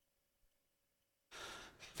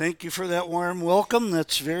Thank you for that warm welcome.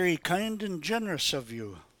 That's very kind and generous of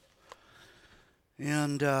you.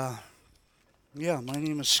 And my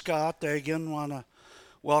name is Scott. I again want to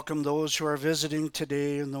welcome those who are visiting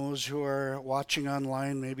today and those who are watching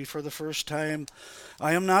online, maybe for the first time.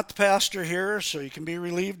 I am not the pastor here, so you can be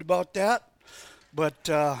relieved about that. But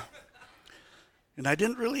and I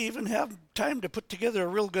didn't really even have time to put together a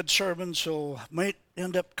real good sermon, so might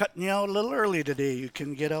end up cutting you out a little early today. You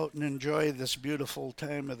can get out and enjoy this beautiful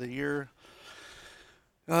time of the year.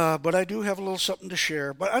 But I do have a little something to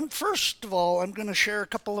share. But first of all, I'm going to share a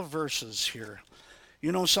couple of verses here.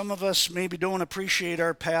 You know, some of us maybe don't appreciate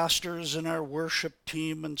our pastors and our worship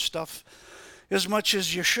team and stuff as much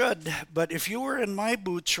as you should. But if you were in my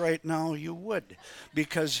boots right now, you would,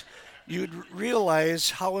 because you'd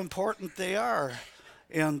realize how important they are.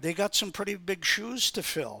 And they got some pretty big shoes to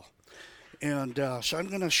fill. And so I'm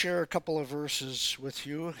going to share a couple of verses with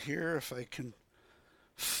you here if I can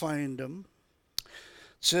find them. It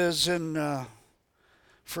says in 1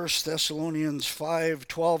 Thessalonians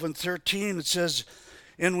 5:12 and 13, it says,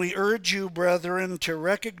 "And we urge you, brethren, to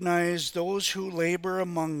recognize those who labor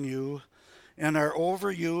among you and are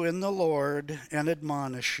over you in the Lord and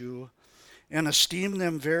admonish you, and esteem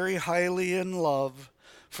them very highly in love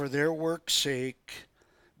for their work's sake.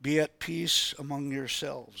 Be at peace among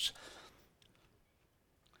yourselves."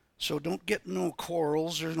 So don't get no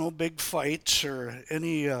quarrels or no big fights or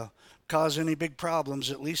any cause any big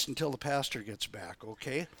problems, at least until the pastor gets back,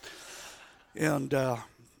 okay? And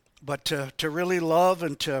but to really love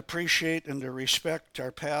and to appreciate and to respect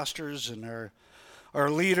our pastors and our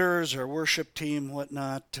leaders, our worship team,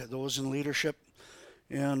 whatnot, those in leadership,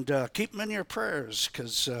 and keep them in your prayers,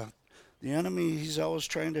 because the enemy, he's always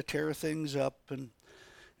trying to tear things up,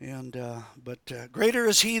 but greater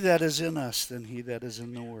is he that is in us than he that is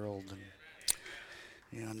in the world.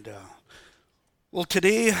 Well,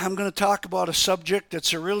 today I'm going to talk about a subject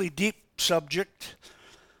that's a really deep subject.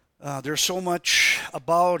 There's so much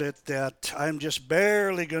about it that I'm just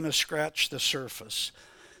barely going to scratch the surface.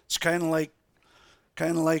 It's kind of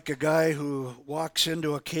like a guy who walks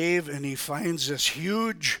into a cave and he finds this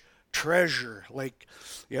huge treasure. Like,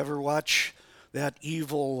 you ever watch that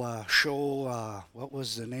evil show, what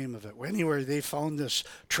was the name of it? Well, anyway, they found this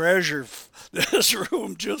treasure, this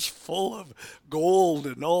room just full of gold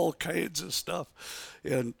and all kinds of stuff.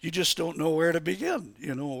 And you just don't know where to begin,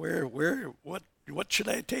 what should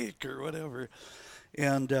I take or whatever.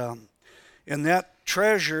 And that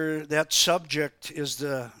treasure, that subject is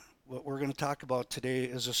what we're going to talk about today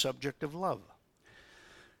is a subject of love.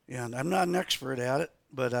 And I'm not an expert at it,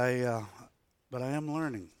 but I am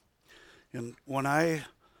learning. And when I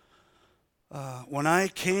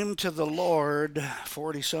came to the Lord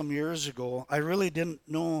 40 some years ago, I really didn't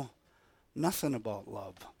know nothing about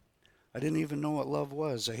love. I didn't even know what love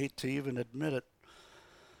was. I hate to even admit it,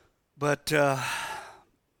 but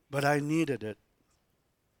I needed it.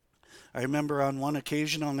 I remember on one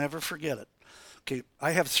occasion, I'll never forget it. Okay,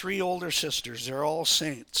 I have 3 older sisters. They're all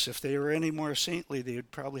saints. If they were any more saintly, they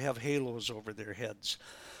would probably have halos over their heads.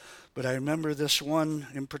 But I remember this one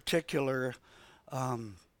in particular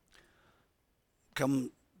come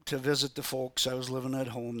to visit the folks. I was living at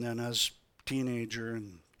home then as a teenager,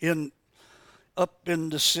 and up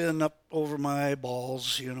into sin, up over my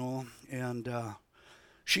eyeballs, and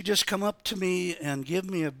she just come up to me and give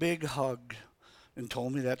me a big hug and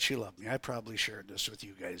told me that she loved me. I probably shared this with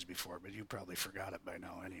you guys before, but you probably forgot it by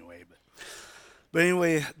now anyway. But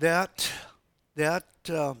anyway, that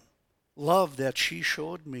love that she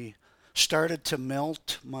showed me started to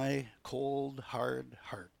melt my cold, hard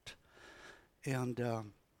heart. And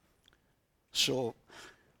so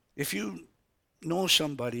if you know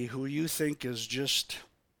somebody who you think is just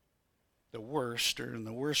the worst or in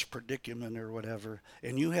the worst predicament or whatever,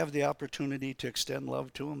 and you have the opportunity to extend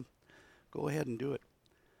love to them, go ahead and do it,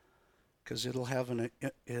 because it'll have an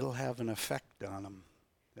effect on them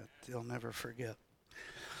that they'll never forget.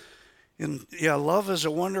 And yeah, love is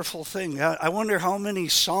a wonderful thing. I wonder how many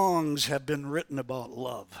songs have been written about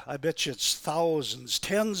love. I bet you it's thousands,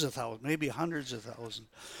 tens of thousands, maybe hundreds of thousands.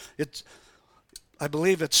 I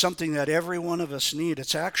believe it's something that every one of us need.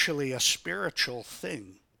 It's actually a spiritual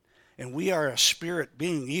thing. And we are a spirit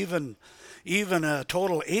being. Even a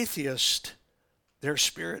total atheist, their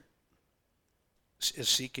spirit is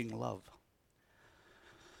seeking love.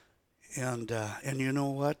 And you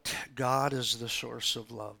know what? God is the source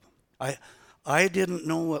of love. I didn't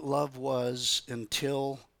know what love was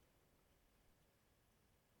until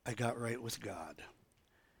I got right with God.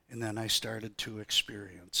 And then I started to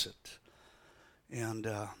experience it. And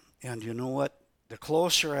you know what? The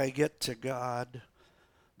closer I get to God,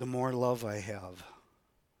 the more love I have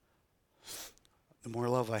the more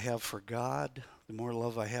love I have for God, the more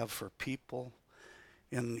love I have for people.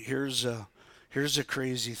 And here's a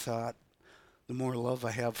crazy thought, the more love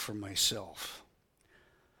I have for myself.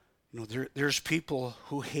 There's people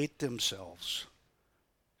who hate themselves.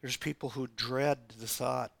 There's people who dread the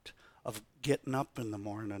thought of getting up in the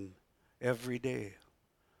morning every day.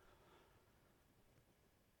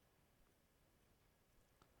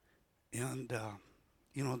 And,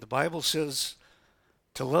 the Bible says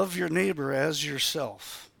to love your neighbor as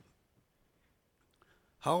yourself.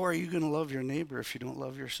 How are you going to love your neighbor if you don't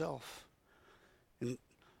love yourself? And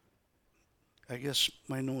I guess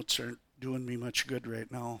my notes aren't doing me much good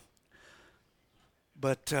right now.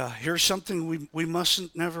 But here's something we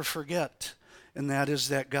mustn't never forget, and that is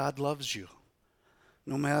that God loves you.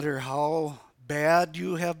 No matter how bad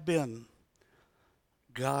you have been,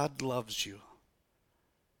 God loves you.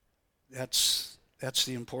 That's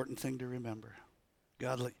the important thing to remember.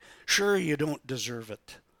 Sure, you don't deserve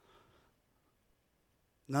it.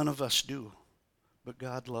 None of us do. But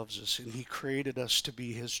God loves us, and He created us to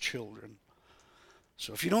be His children.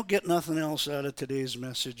 So if you don't get nothing else out of today's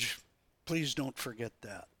message, please don't forget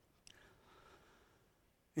that.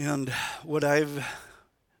 And what I've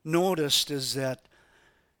noticed is that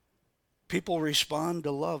people respond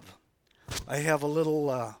to love. I have a little,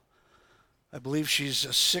 I believe she's a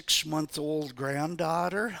 6-month-old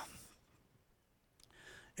granddaughter,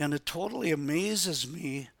 and it totally amazes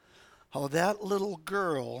me how that little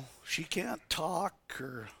girl, she can't talk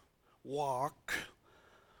or walk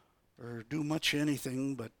or do much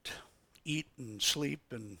anything but eat and sleep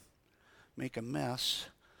and make a mess.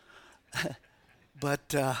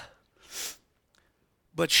 But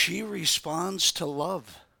she responds to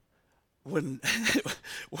love. When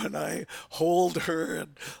I hold her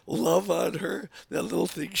and love on her, that little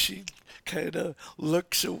thing, she kind of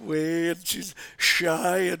looks away and she's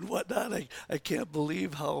shy and whatnot. I can't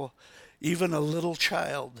believe how even a little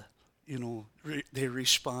child, they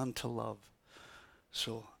respond to love.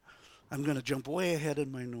 So I'm going to jump way ahead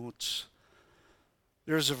in my notes.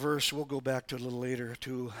 There's a verse, we'll go back to it a little later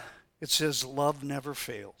too. It says, love never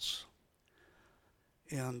fails.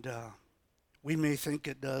 And we may think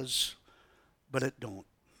it does, but it don't.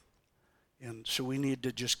 And so we need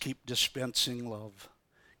to just keep dispensing love,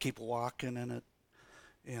 keep walking in it.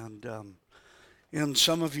 And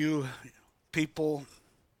some of you people,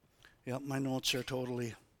 my notes are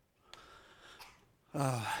totally,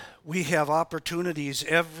 we have opportunities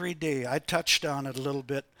every day. I touched on it a little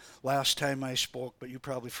bit last time I spoke, but you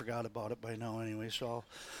probably forgot about it by now anyway, so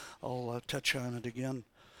I'll touch on it again.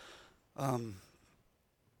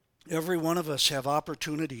 Every one of us have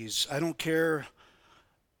opportunities. I don't care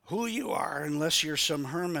who you are, unless you're some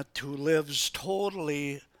hermit who lives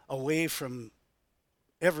totally away from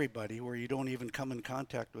everybody, where you don't even come in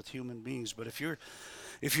contact with human beings. But if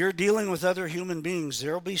you're dealing with other human beings,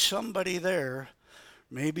 there'll be somebody there,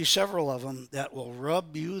 maybe several of them, that will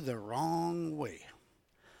rub you the wrong way.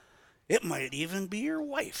 It might even be your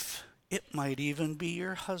wife. It might even be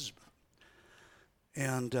your husband.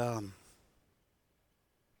 And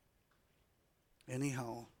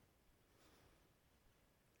anyhow,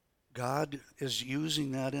 God is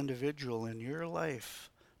using that individual in your life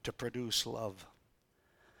to produce love.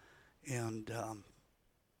 And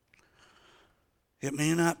it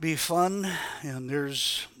may not be fun, and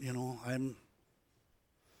there's,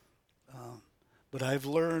 but I've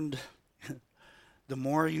learned the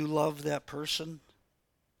more you love that person,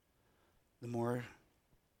 the more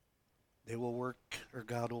they will work, or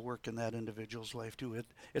God will work in that individual's life too.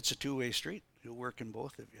 It's a two-way street. He'll work in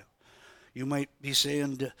both of you. You might be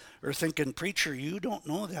saying or thinking, preacher, you don't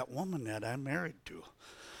know that woman that I'm married to.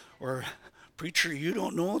 Or, preacher, you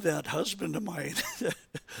don't know that husband of mine.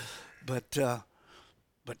 But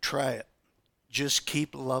try it. Just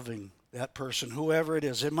keep loving that person, whoever it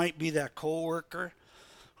is. It might be that coworker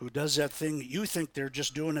who does that thing that you think they're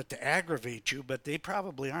just doing it to aggravate you, but they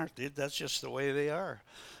probably aren't. That's just the way they are,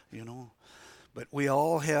 But we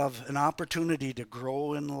all have an opportunity to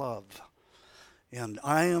grow in love. And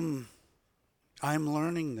I'm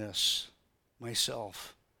learning this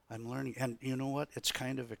myself. I'm learning, and you know what? It's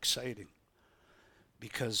kind of exciting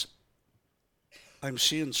because I'm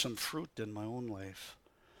seeing some fruit in my own life.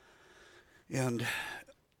 And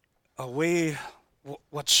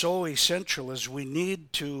what's so essential is we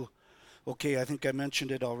need to, I think I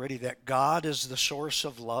mentioned it already, that God is the source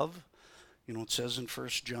of love. It says in 1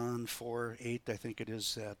 John 4:8, I think it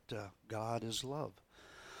is, that God is love.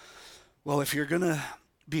 Well, if you're going to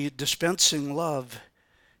be dispensing love,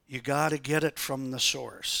 you got to get it from the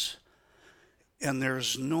source. And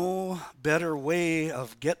there's no better way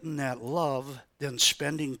of getting that love than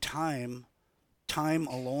spending time time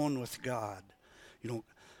alone with God. You know,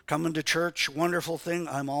 coming to church, wonderful thing.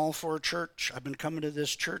 I'm all for church. I've been coming to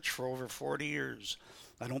this church for over 40 years.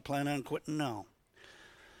 I don't plan on quitting now.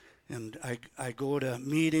 And I go to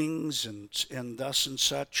meetings and thus and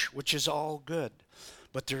such, which is all good.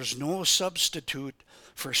 But there's no substitute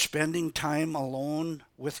for spending time alone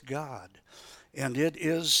with God. And it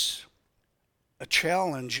is a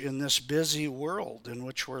challenge in this busy world in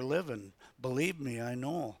which we're living. Believe me, I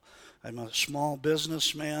know. I'm a small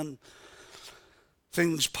businessman.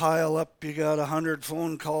 Things pile up. You got 100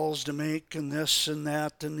 phone calls to make and this and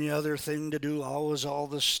that and the other thing to do. Always all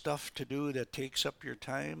this stuff to do that takes up your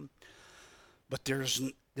time. But there's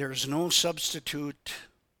no substitute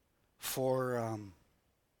for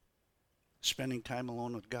spending time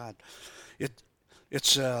alone with God.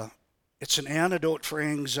 It's an antidote for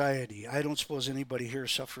anxiety. I don't suppose anybody here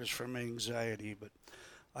suffers from anxiety, but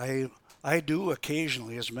I do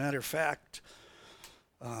occasionally. As a matter of fact,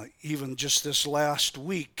 even just this last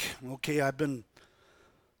week, okay, I've been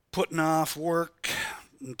putting off work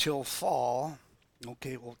until fall.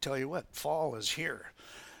 Okay, well, tell you what, fall is here.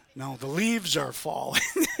 Now the leaves are falling,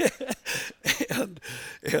 and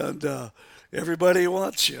everybody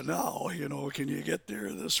wants you now. You know, can you get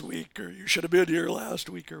there this week? Or you should have been here last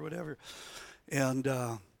week, or whatever. And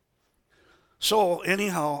so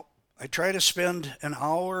anyhow, I try to spend an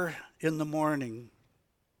hour in the morning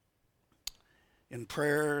in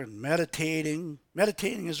prayer and meditating.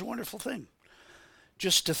 Meditating is a wonderful thing.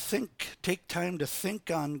 Just to think, take time to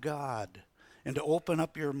think on God and to open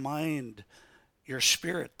up your mind, your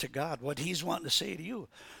spirit to God, what He's wanting to say to you.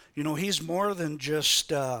 You know, He's more than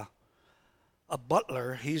just a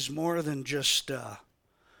butler. He's more than just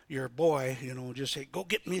your boy. You know, just say, go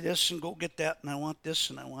get me this and go get that, and I want this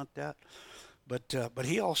and I want that. But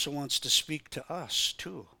He also wants to speak to us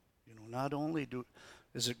too. You know, not only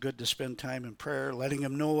is it good to spend time in prayer, letting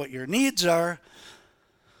Him know what your needs are,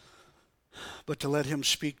 but to let Him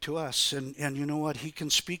speak to us. And you know what? He can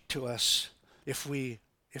speak to us if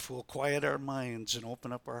we'll quiet our minds and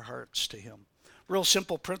open up our hearts to Him. Real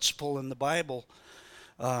simple principle in the Bible.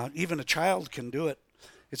 Even a child can do it.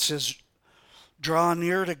 It says, draw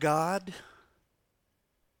near to God,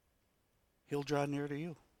 He'll draw near to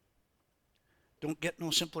you. Don't get no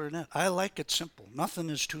simpler than that. I like it simple. Nothing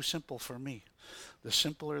is too simple for me. The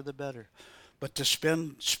simpler, the better. But to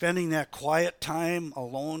spending that quiet time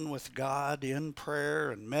alone with God in prayer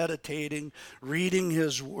and meditating, reading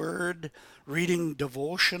His Word, reading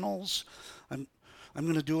devotionals. I'm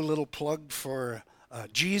going to do a little plug for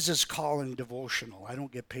Jesus Calling devotional. I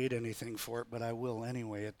don't get paid anything for it, but I will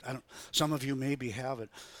anyway. Some of you maybe have it.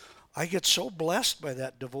 I get so blessed by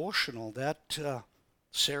that devotional. That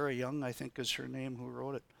Sarah Young, I think is her name, who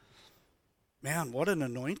wrote it. Man, what an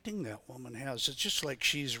anointing that woman has. It's just like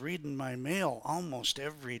she's reading my mail almost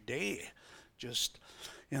every day.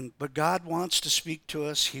 But God wants to speak to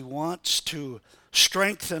us. He wants to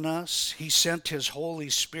strengthen us. He sent His Holy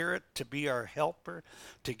Spirit to be our helper,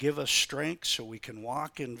 to give us strength so we can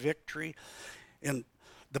walk in victory. And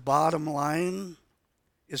the bottom line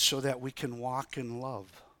is so that we can walk in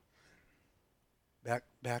love. Back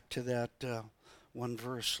to that one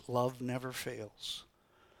verse, love never fails.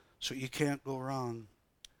 So you can't go wrong.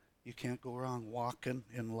 You can't go wrong walking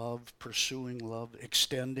in love, pursuing love,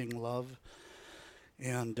 extending love.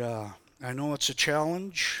 And I know it's a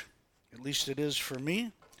challenge, at least it is for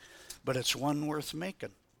me, but it's one worth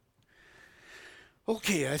making.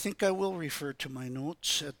 Okay, I think I will refer to my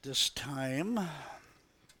notes at this time.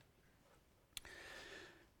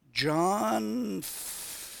 John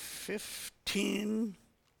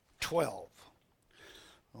 15:12.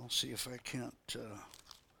 I'll see if I can't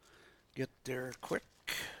get there quick.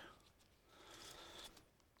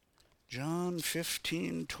 John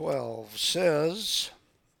 15:12 says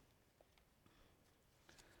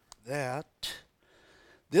that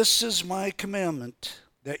this is my commandment,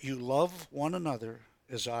 that you love one another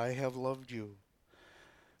as I have loved you.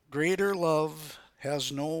 Greater love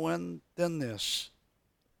has no one than this,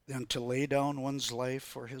 than to lay down one's life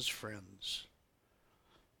for his friends.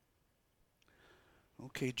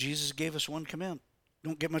 Okay, Jesus gave us one command.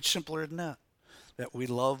 Don't get much simpler than that we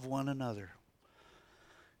love one another.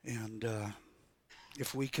 And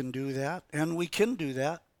if we can do that, and we can do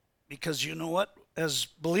that, because you know what? As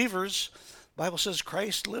believers, the Bible says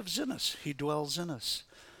Christ lives in us. He dwells in us.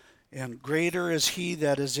 And greater is He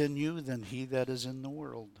that is in you than he that is in the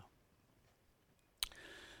world.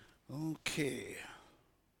 Okay.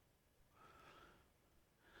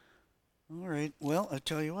 All right. Well, I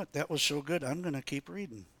tell you what, that was so good. I'm going to keep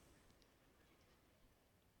reading.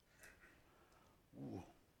 Ooh.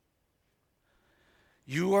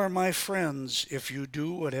 You are my friends if you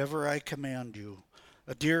do whatever I command you.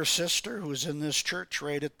 A dear sister who's in this church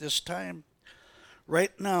right at this time,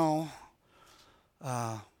 right now,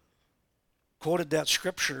 quoted that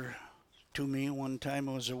scripture to me one time.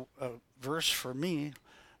 It was a verse for me,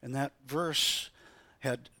 and that verse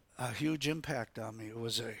had a huge impact on me. It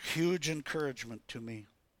was a huge encouragement to me.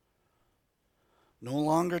 No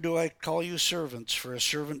longer do I call you servants, for a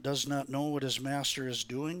servant does not know what his master is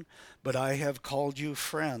doing, but I have called you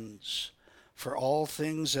friends. For all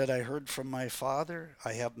things that I heard from my Father,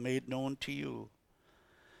 I have made known to you.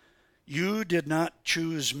 You did not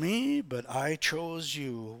choose me, but I chose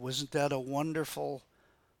you. Wasn't that a wonderful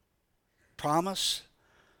promise?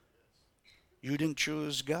 You didn't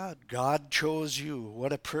choose God. God chose you.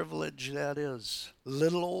 What a privilege that is.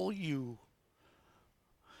 Little old you.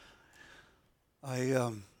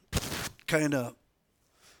 I kind of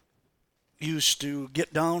used to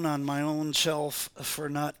get down on my own self for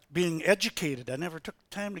not being educated. I never took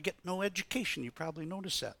time to get no education. You probably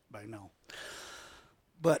noticed that by now.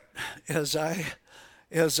 But as I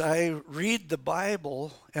read the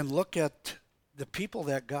Bible and look at the people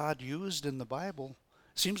that God used in the Bible,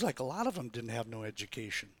 it seems like a lot of them didn't have no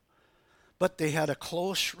education. But they had a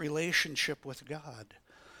close relationship with God.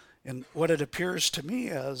 And what it appears to me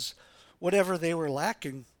as whatever they were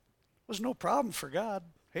lacking was no problem for God.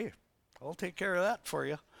 Hey, I'll take care of that for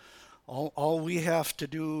you. All we have to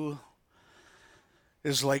do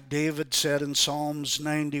is, like David said in Psalms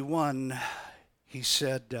 91, he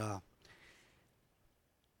said,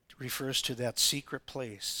 refers to that secret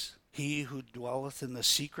place. He who dwelleth in the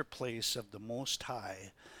secret place of the Most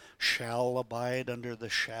High shall abide under the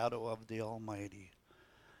shadow of the Almighty.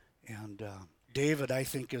 And David, I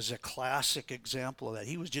think, is a classic example of that.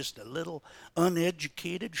 He was just a little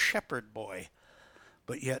uneducated shepherd boy,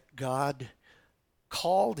 but yet God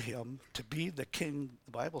called him to be the king.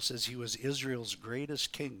 The Bible says he was Israel's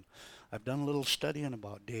greatest king. I've done a little studying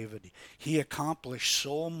about David. He accomplished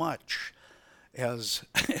so much as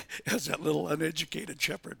as that little uneducated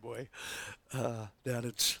shepherd boy that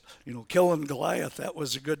it's, killing Goliath. That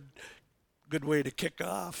was a good way to kick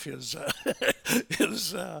off his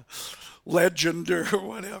his legend or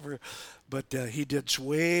whatever. But he did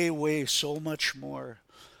way so much more.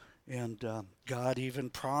 And God even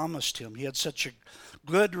promised him. He had such a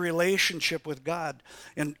good relationship with God.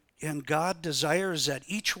 And God desires that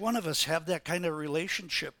each one of us have that kind of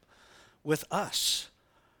relationship with us.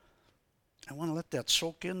 I want to let that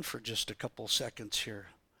soak in for just a couple seconds here.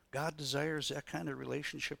 God desires that kind of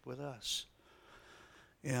relationship with us.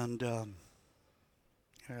 And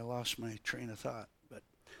I lost my train of thought.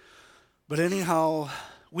 But anyhow,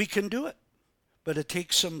 we can do it. But it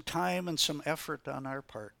takes some time and some effort on our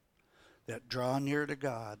part. That draw near to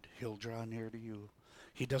God, he'll draw near to you.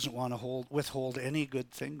 He doesn't want to withhold any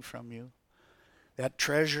good thing from you. That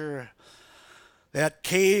treasure, that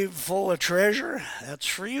cave full of treasure, that's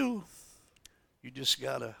for you. We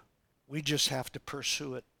just have to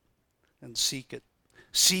pursue it and seek it.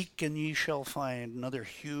 Seek and ye shall find. Another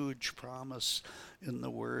huge promise in the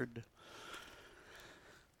Word.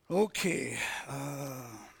 Okay,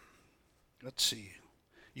 let's see.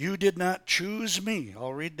 You did not choose me.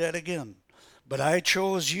 I'll read that again. But I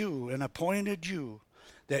chose you and appointed you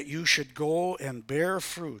that you should go and bear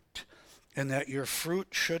fruit, and that your fruit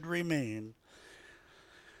should remain,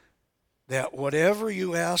 that whatever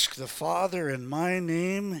you ask the Father in my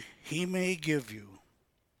name, he may give you.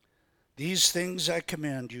 These things I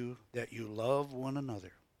command you, that you love one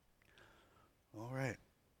another. All right.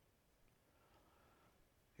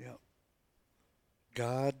 Yeah.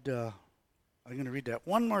 God, I'm going to read that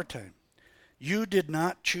one more time. You did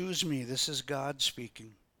not choose me. This is God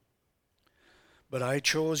speaking. But I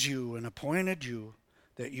chose you and appointed you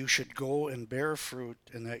that you should go and bear fruit,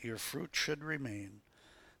 and that your fruit should remain,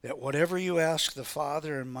 that whatever you ask the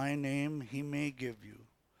Father in my name, he may give you.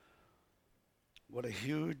 What a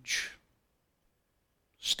huge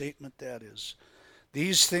statement that is.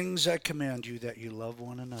 These things I command you, that you love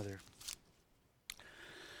one another.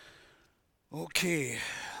 Okay,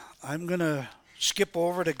 I'm going to skip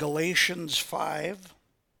over to Galatians 5,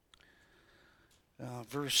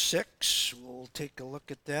 verse 6. We'll take a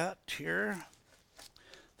look at that here.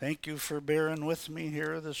 Thank you for bearing with me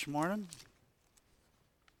here this morning.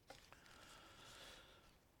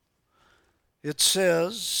 It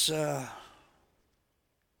says,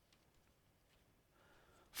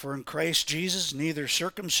 for in Christ Jesus neither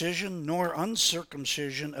circumcision nor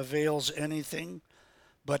uncircumcision avails anything,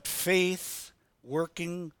 but faith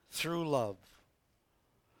working through love.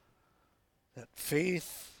 That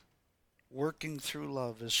faith working through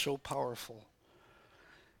love is so powerful.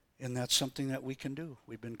 And that's something that we can do.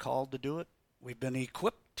 We've been called to do it. We've been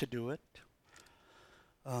equipped to do it.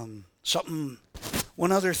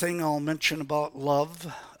 One other thing I'll mention about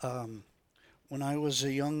love. When I was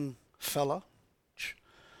a young fella,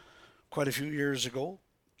 quite a few years ago,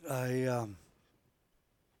 I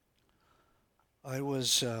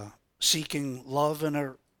was seeking love in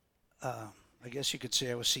a, I guess you could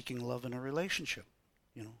say I was seeking love in a relationship.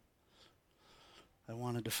 You know, I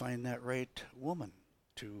wanted to find that right woman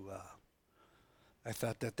to. I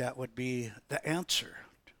thought that would be the answer.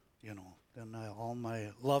 You know, then all my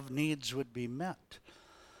love needs would be met.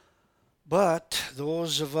 But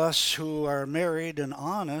those of us who are married and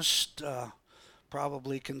honest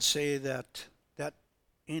probably can say that that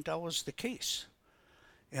ain't always the case.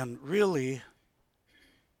 And really,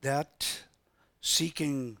 that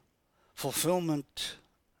seeking fulfillment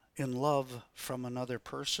in love from another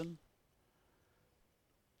person,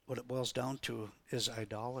 what it boils down to is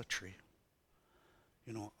idolatry.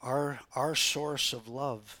 You know, our source of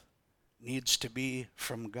love needs to be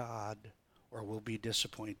from God or we'll be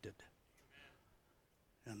disappointed.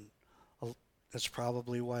 And that's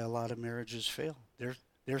probably why a lot of marriages fail.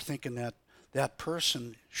 They're thinking that that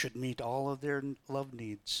person should meet all of their love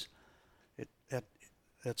needs.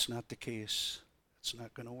 That's not the case. It's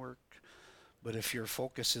not going to work. But if your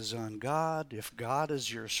focus is on God, if God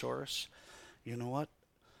is your source, you know what?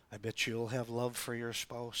 I bet you'll have love for your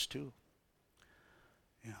spouse too.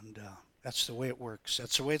 And that's the way it works.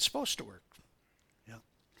 That's the way it's supposed to work. Yeah.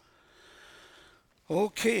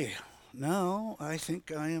 Okay. Now I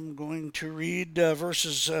think I am going to read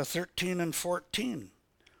verses 13 and 14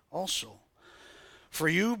 also. For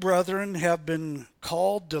you, brethren, have been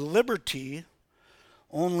called to liberty,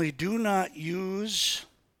 only do not use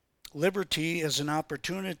liberty as an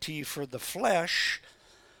opportunity for the flesh,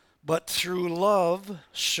 but through love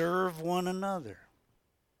serve one another.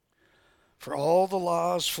 For all the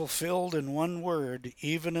law is fulfilled in one word,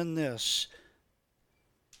 even in this.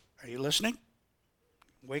 Are you listening?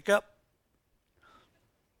 Wake up.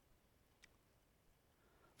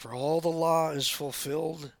 For all the law is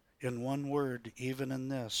fulfilled in one word, even in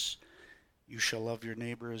this. You shall love your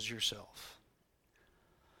neighbor as yourself.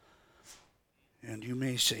 And you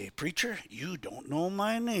may say, preacher, you don't know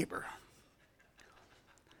my neighbor.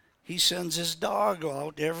 He sends his dog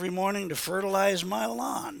out every morning to fertilize my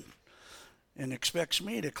lawn and expects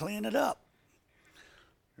me to clean it up.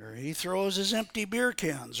 Or he throws his empty beer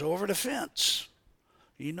cans over the fence.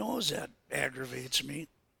 He knows that aggravates me.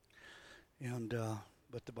 And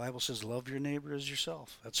but the Bible says, love your neighbor as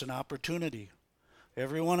yourself. That's an opportunity.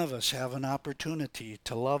 Every one of us have an opportunity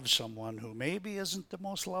to love someone who maybe isn't the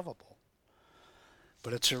most lovable.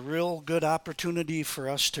 But it's a real good opportunity for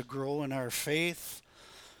us to grow in our faith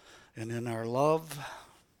and in our love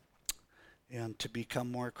and to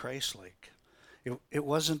become more Christ-like. It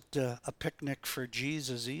wasn't a picnic for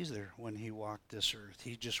Jesus either when he walked this earth.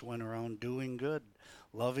 He just went around doing good,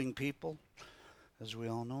 loving people. As we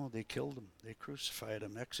all know, they killed him. They crucified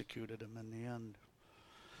him, executed him in the end.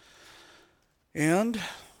 And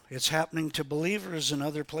it's happening to believers in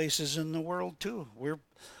other places in the world too. We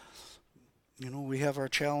have our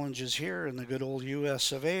challenges here in the good old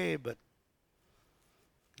US of A, but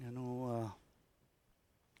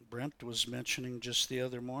Brent was mentioning just the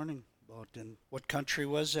other morning about in what country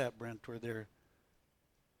was that, Brent? Were there?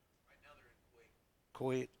 Right now they're in Kuwait.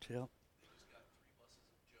 Kuwait, yeah. They just got 3 buses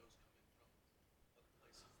of Joes coming from other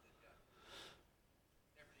places. They've got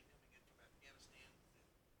everything coming in from Afghanistan.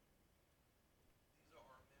 These are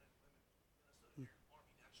our men and women, Minnesota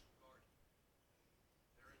Army National Guard.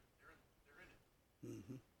 They're in it.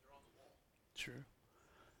 Mm-hmm. They're on the wall. Sure.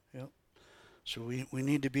 Yep. So we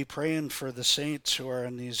need to be praying for the saints who are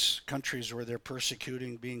in these countries where they're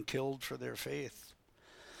persecuting, being killed for their faith.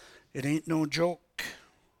 It ain't no joke.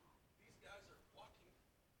 These guys are walking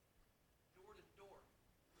door to door,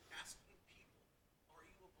 asking people, are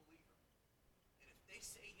you a believer? And if they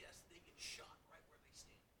say yes, they get shot right where they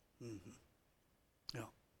stand. Mm-hmm. Yeah.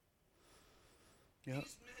 Yeah.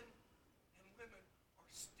 These men and women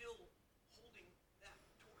are still holding that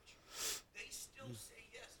torch. They still say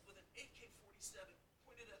yes with an AK-47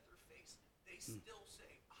 pointed at their face. They still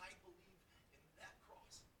say, I believe in that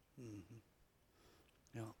cross. Mm-hmm.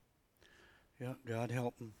 Yeah. Yeah. God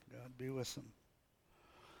help them. God be with them.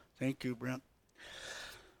 Thank you, Brent.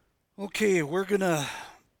 Okay, we're going to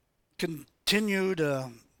continue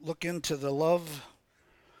to look into the love,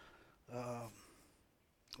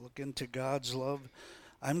 look into God's love.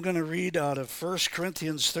 I'm going to read out of 1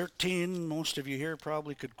 Corinthians 13. Most of you here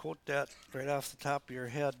probably could quote that right off the top of your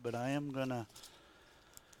head, but I am going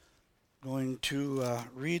to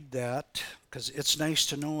read that because it's nice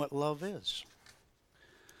to know what love is.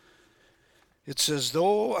 It says,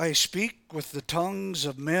 though I speak with the tongues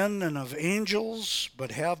of men and of angels,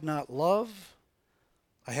 but have not love,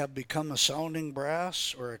 I have become a sounding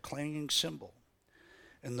brass or a clanging cymbal.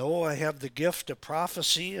 And though I have the gift of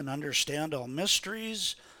prophecy and understand all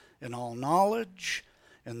mysteries and all knowledge,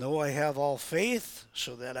 and though I have all faith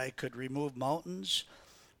so that I could remove mountains,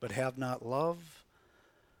 but have not love,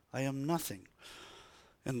 I am nothing.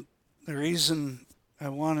 And the reason I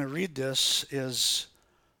want to read this is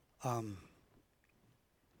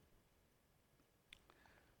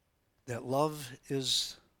that love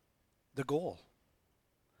is the goal.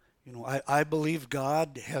 You know, I believe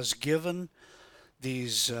God has given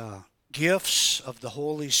these gifts of the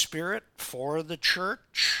Holy Spirit for the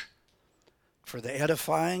church, for the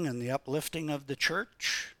edifying and the uplifting of the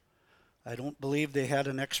church. I don't believe they had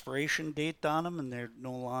an expiration date on them and they're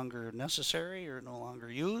no longer necessary or no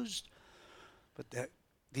longer used. But that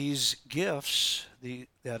these gifts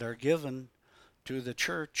that are given to the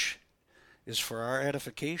church is for our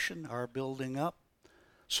edification, our building up,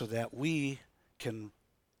 so that we can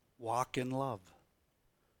walk in love.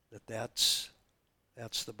 That's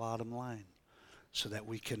the bottom line, so that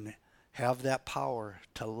we can have that power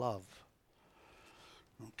to love.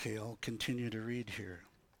 Okay, I'll continue to read here.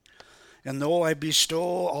 And though I bestow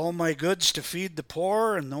all my goods to feed the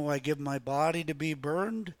poor, and though I give my body to be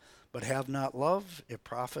burned, but have not love, it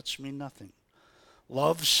profits me nothing.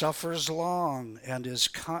 Love suffers long and is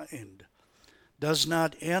kind, does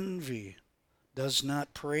not envy, does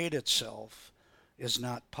not parade itself, is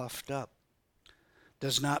not puffed up,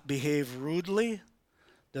 does not behave rudely,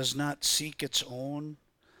 does not seek its own,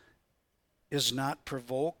 is not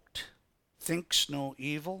provoked, thinks no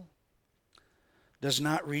evil, does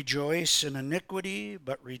not rejoice in iniquity,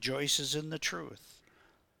 but rejoices in the truth,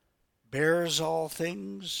 bears all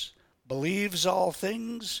things, believes all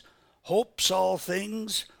things, hopes all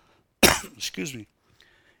things, excuse me,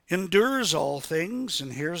 endures all things,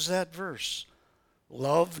 and here's that verse,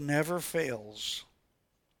 love never fails.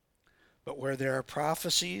 But where there are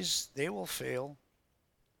prophecies, they will fail.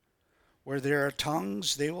 Where there are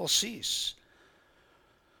tongues, they will cease.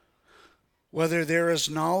 Whether there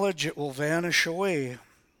is knowledge, it will vanish away.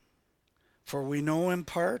 For we know in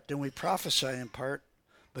part, and we prophesy in part,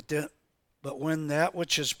 but when that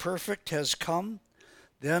which is perfect has come,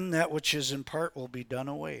 then that which is in part will be done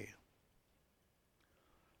away.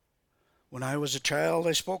 When I was a child,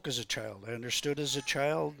 I spoke as a child. I understood as a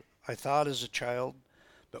child. I thought as a child.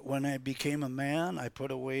 But when I became a man, I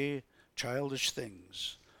put away childish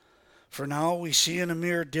things. For now we see in a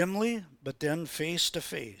mirror dimly, but then face to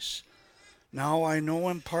face. Now I know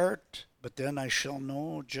in part, but then I shall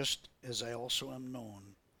know just as I also am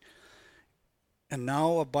known. And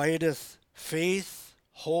now abideth faith,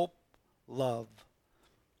 hope, love.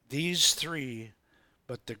 These three,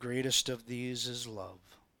 but the greatest of these is love.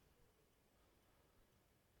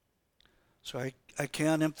 So I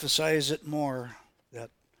can't emphasize it more, that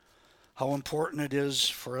how important it is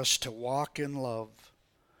for us to walk in love.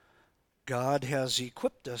 God has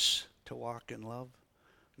equipped us to walk in love.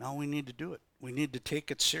 Now we need to do it. We need to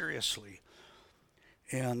take it seriously.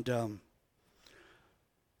 And,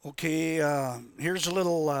 here's a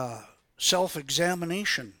little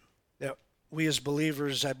self-examination that we as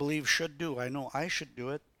believers, I believe, should do. I know I should do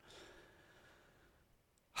it.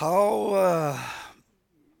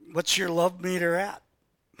 What's your love meter at?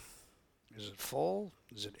 Is it full?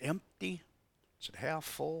 Is it empty? Is it half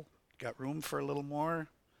full? Got room for a little more?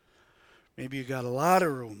 Maybe you got a lot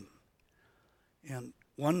of room. And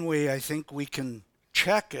one way I think we can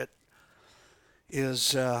check it is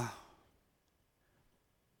to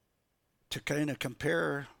kind of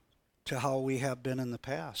compare to how we have been in the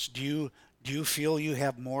past. Do you feel you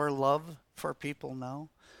have more love for people now?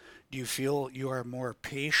 Do you feel you are more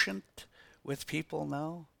patient with people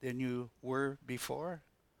now than you were before?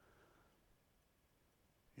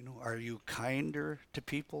 You know, are you kinder to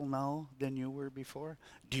people now than you were before?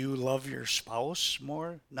 Do you love your spouse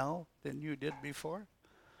more now than you did before?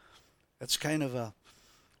 That's kind of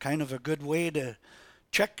a good way to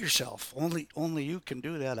check yourself. Only you can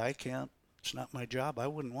do that. I can't. It's not my job. I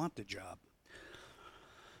wouldn't want the job.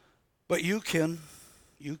 But you can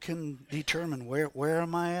determine where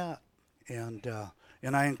am I at?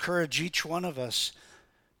 And I encourage each one of us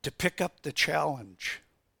to pick up the challenge,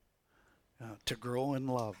 to grow in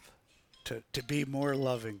love, to be more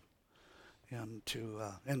loving, and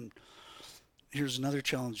here's another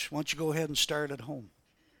challenge. Why don't you go ahead and start at home?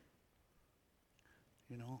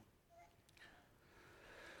 You know.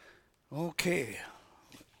 Okay.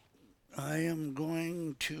 I am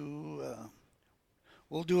going to.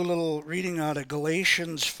 We'll do a little reading out of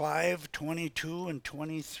Galatians 5:22 and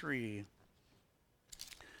 23.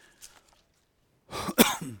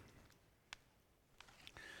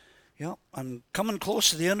 Yeah, I'm coming close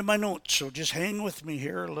to the end of my notes, so just hang with me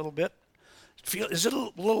here a little bit. Is it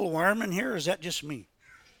a little warm in here, or is that just me?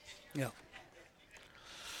 Yeah.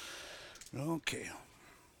 Okay.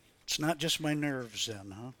 It's not just my nerves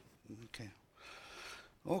then, huh? Okay.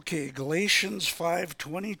 Okay, Galatians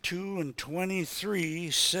 5:22 and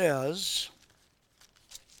 23 says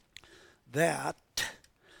that,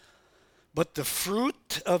 but the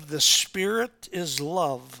fruit of the Spirit is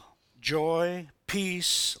love, joy,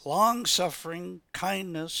 peace, long-suffering,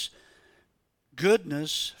 kindness,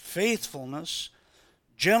 goodness, faithfulness,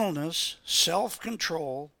 gentleness,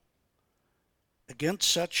 self-control. Against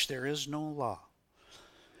such there is no law.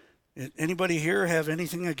 Anybody here have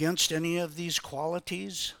anything against any of these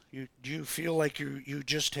qualities? Do you feel like you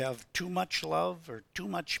just have too much love or too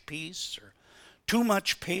much peace or too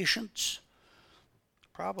much patience?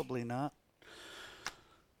 Probably not.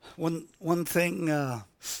 One thing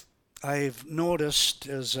I've noticed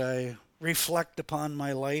as I reflect upon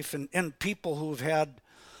my life and people who've had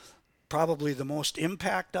probably the most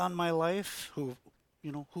impact on my life, who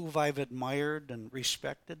I've admired and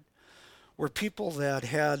respected, were people that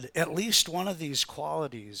had at least one of these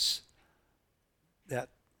qualities that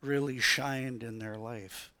really shined in their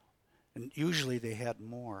life. And usually they had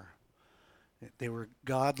more. They were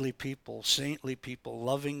godly people, saintly people,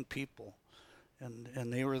 loving people.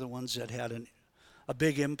 And they were the ones that had a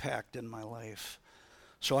big impact in my life.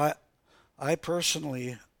 So I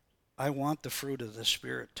personally, I want the fruit of the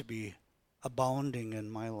Spirit to be abounding in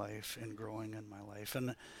my life and growing in my life.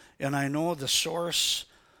 And I know the source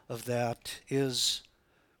of that is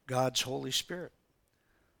God's Holy Spirit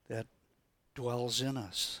that dwells in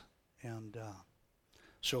us. And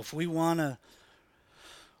so if we want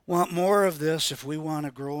more of this, if we want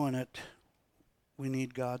to grow in it, we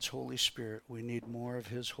need God's Holy Spirit. We need more of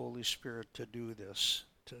His Holy Spirit to do this,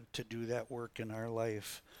 to do that work in our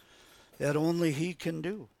life that only He can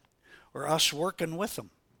do, or us working with Him.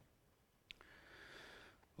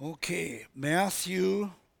 Okay,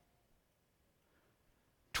 Matthew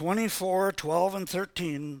 24:12 and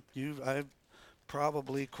 13. I've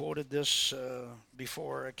probably quoted this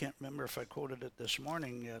before. I can't remember if I quoted it this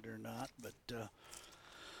morning yet or not,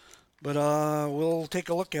 but we'll take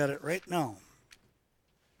a look at it right now.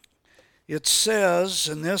 It says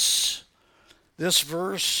in this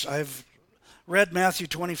verse, I've read Matthew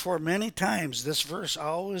 24 many times. This verse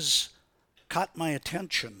always caught my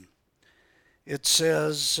attention. It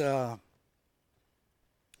says,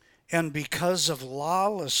 and because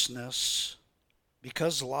lawlessness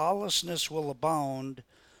will abound,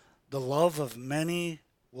 the love of many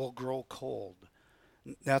will grow cold.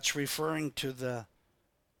 That's referring to the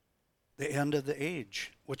end of the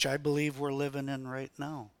age, which I believe we're living in right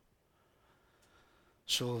now.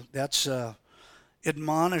 So that's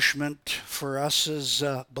admonishment for us as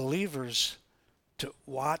believers to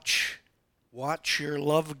watch your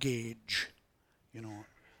love gauge.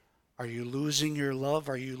 Are you losing your love?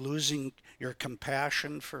 Are you losing your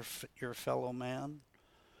compassion for your fellow man?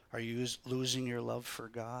 Are you losing your love for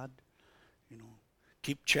God?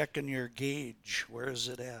 Keep checking your gauge. Where is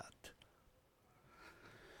it at?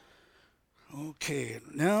 Okay,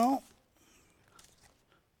 now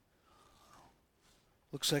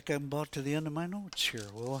looks like I'm about to the end of my notes here.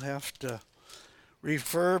 We'll have to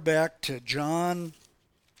refer back to 1 John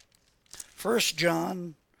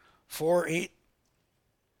 4,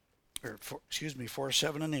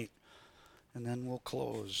 7, and 8. And then we'll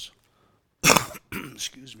close.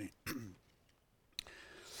 Excuse me.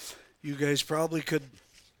 You guys probably could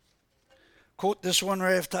quote this one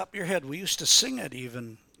right off the top of your head. We used to sing it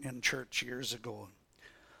even in church years ago.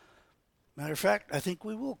 Matter of fact, I think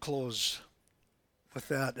we will close with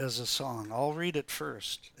that as a song. I'll read it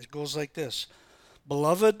first. It goes like this.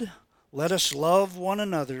 Beloved, let us love one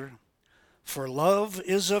another, for love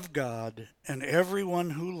is of God, and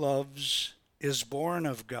everyone who loves is born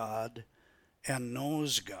of God and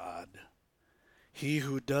knows God. He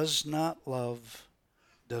who does not love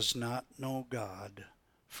does not know God,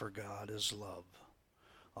 for God is love.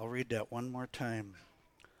 I'll read that one more time.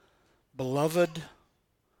 Beloved,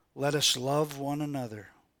 let us love one another,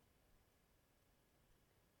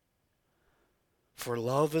 for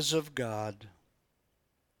love is of God,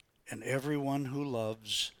 and everyone who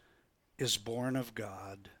loves is born of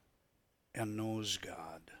God and knows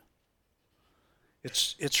God.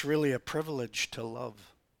 It's really a privilege to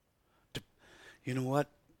love. You know what?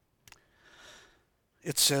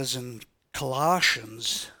 It says in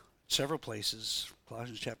Colossians, several places,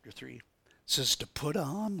 Colossians chapter 3, it says to put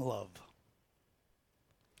on love.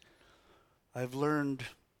 I've learned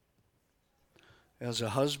as a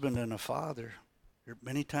husband and a father,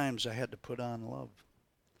 many times I had to put on love.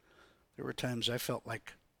 There were times I felt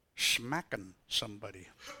like smacking somebody.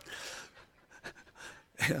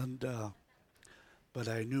 But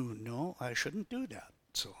I knew, no, I shouldn't do that.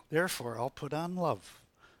 So therefore, I'll put on love.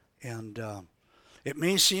 And it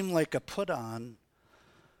may seem like a put on.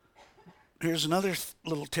 Here's another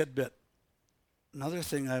little tidbit. Another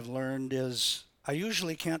thing I've learned is I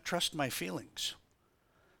usually can't trust my feelings,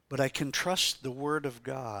 but I can trust the Word of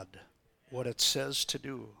God, what it says to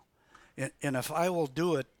do. And if I will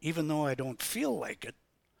do it, even though I don't feel like it,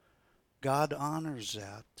 God honors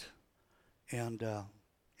that. And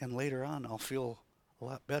later on, I'll feel a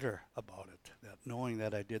lot better about it, that knowing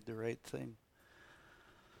that I did the right thing.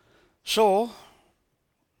 So,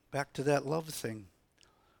 back to that love thing.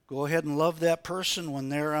 Go ahead and love that person when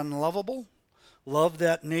they're unlovable. Love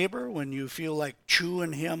that neighbor when you feel like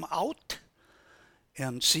chewing him out.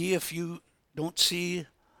 And see if you don't see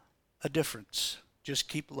a difference. Just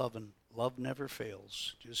keep loving. Love never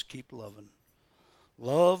fails. Just keep loving.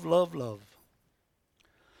 Love, love, love.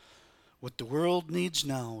 What the world needs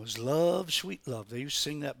now is love, sweet love. They used to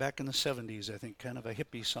sing that back in the 70s, I think, kind of a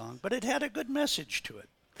hippie song. But it had a good message to it.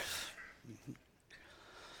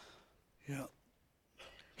 Yeah.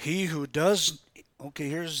 He who does, okay,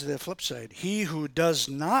 here's the flip side. He who does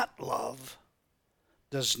not love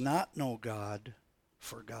does not know God,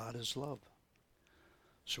 for God is love.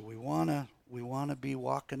 So we wanna be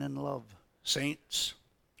walking in love. Saints,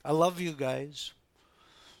 I love you guys.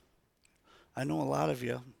 I know a lot of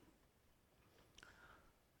you.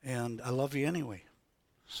 And I love you anyway.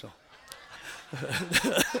 So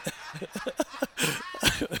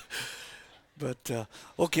but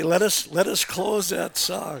okay, let us close that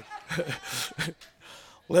song.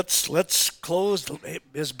 let's close.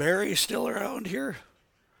 Is Barry still around here?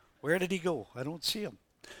 Where did he go? I don't see him.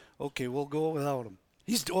 Okay, we'll go without him.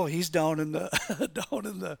 He's down in the down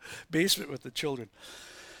in the basement with the children.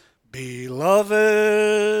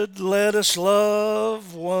 Beloved, let us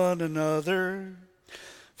love one another,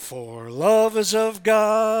 for love is of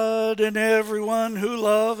God, and everyone who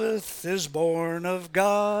loveth is born of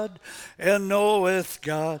God, and knoweth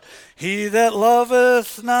God. He that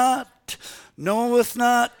loveth not knoweth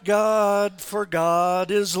not God, for God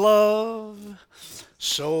is love.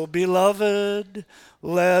 So, beloved,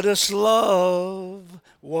 let us love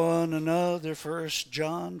one another. 1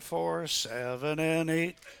 John 4, 7 and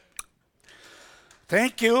 8.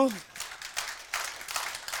 Thank you.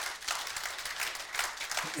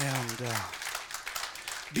 And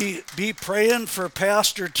be praying for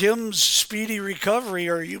Pastor Tim's speedy recovery,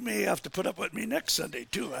 or you may have to put up with me next Sunday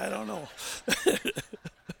too. I don't know.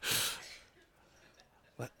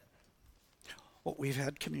 But we've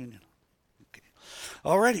had communion. Okay.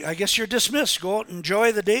 Alrighty, I guess you're dismissed. Go out and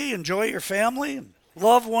enjoy the day, enjoy your family, and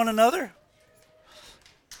love one another.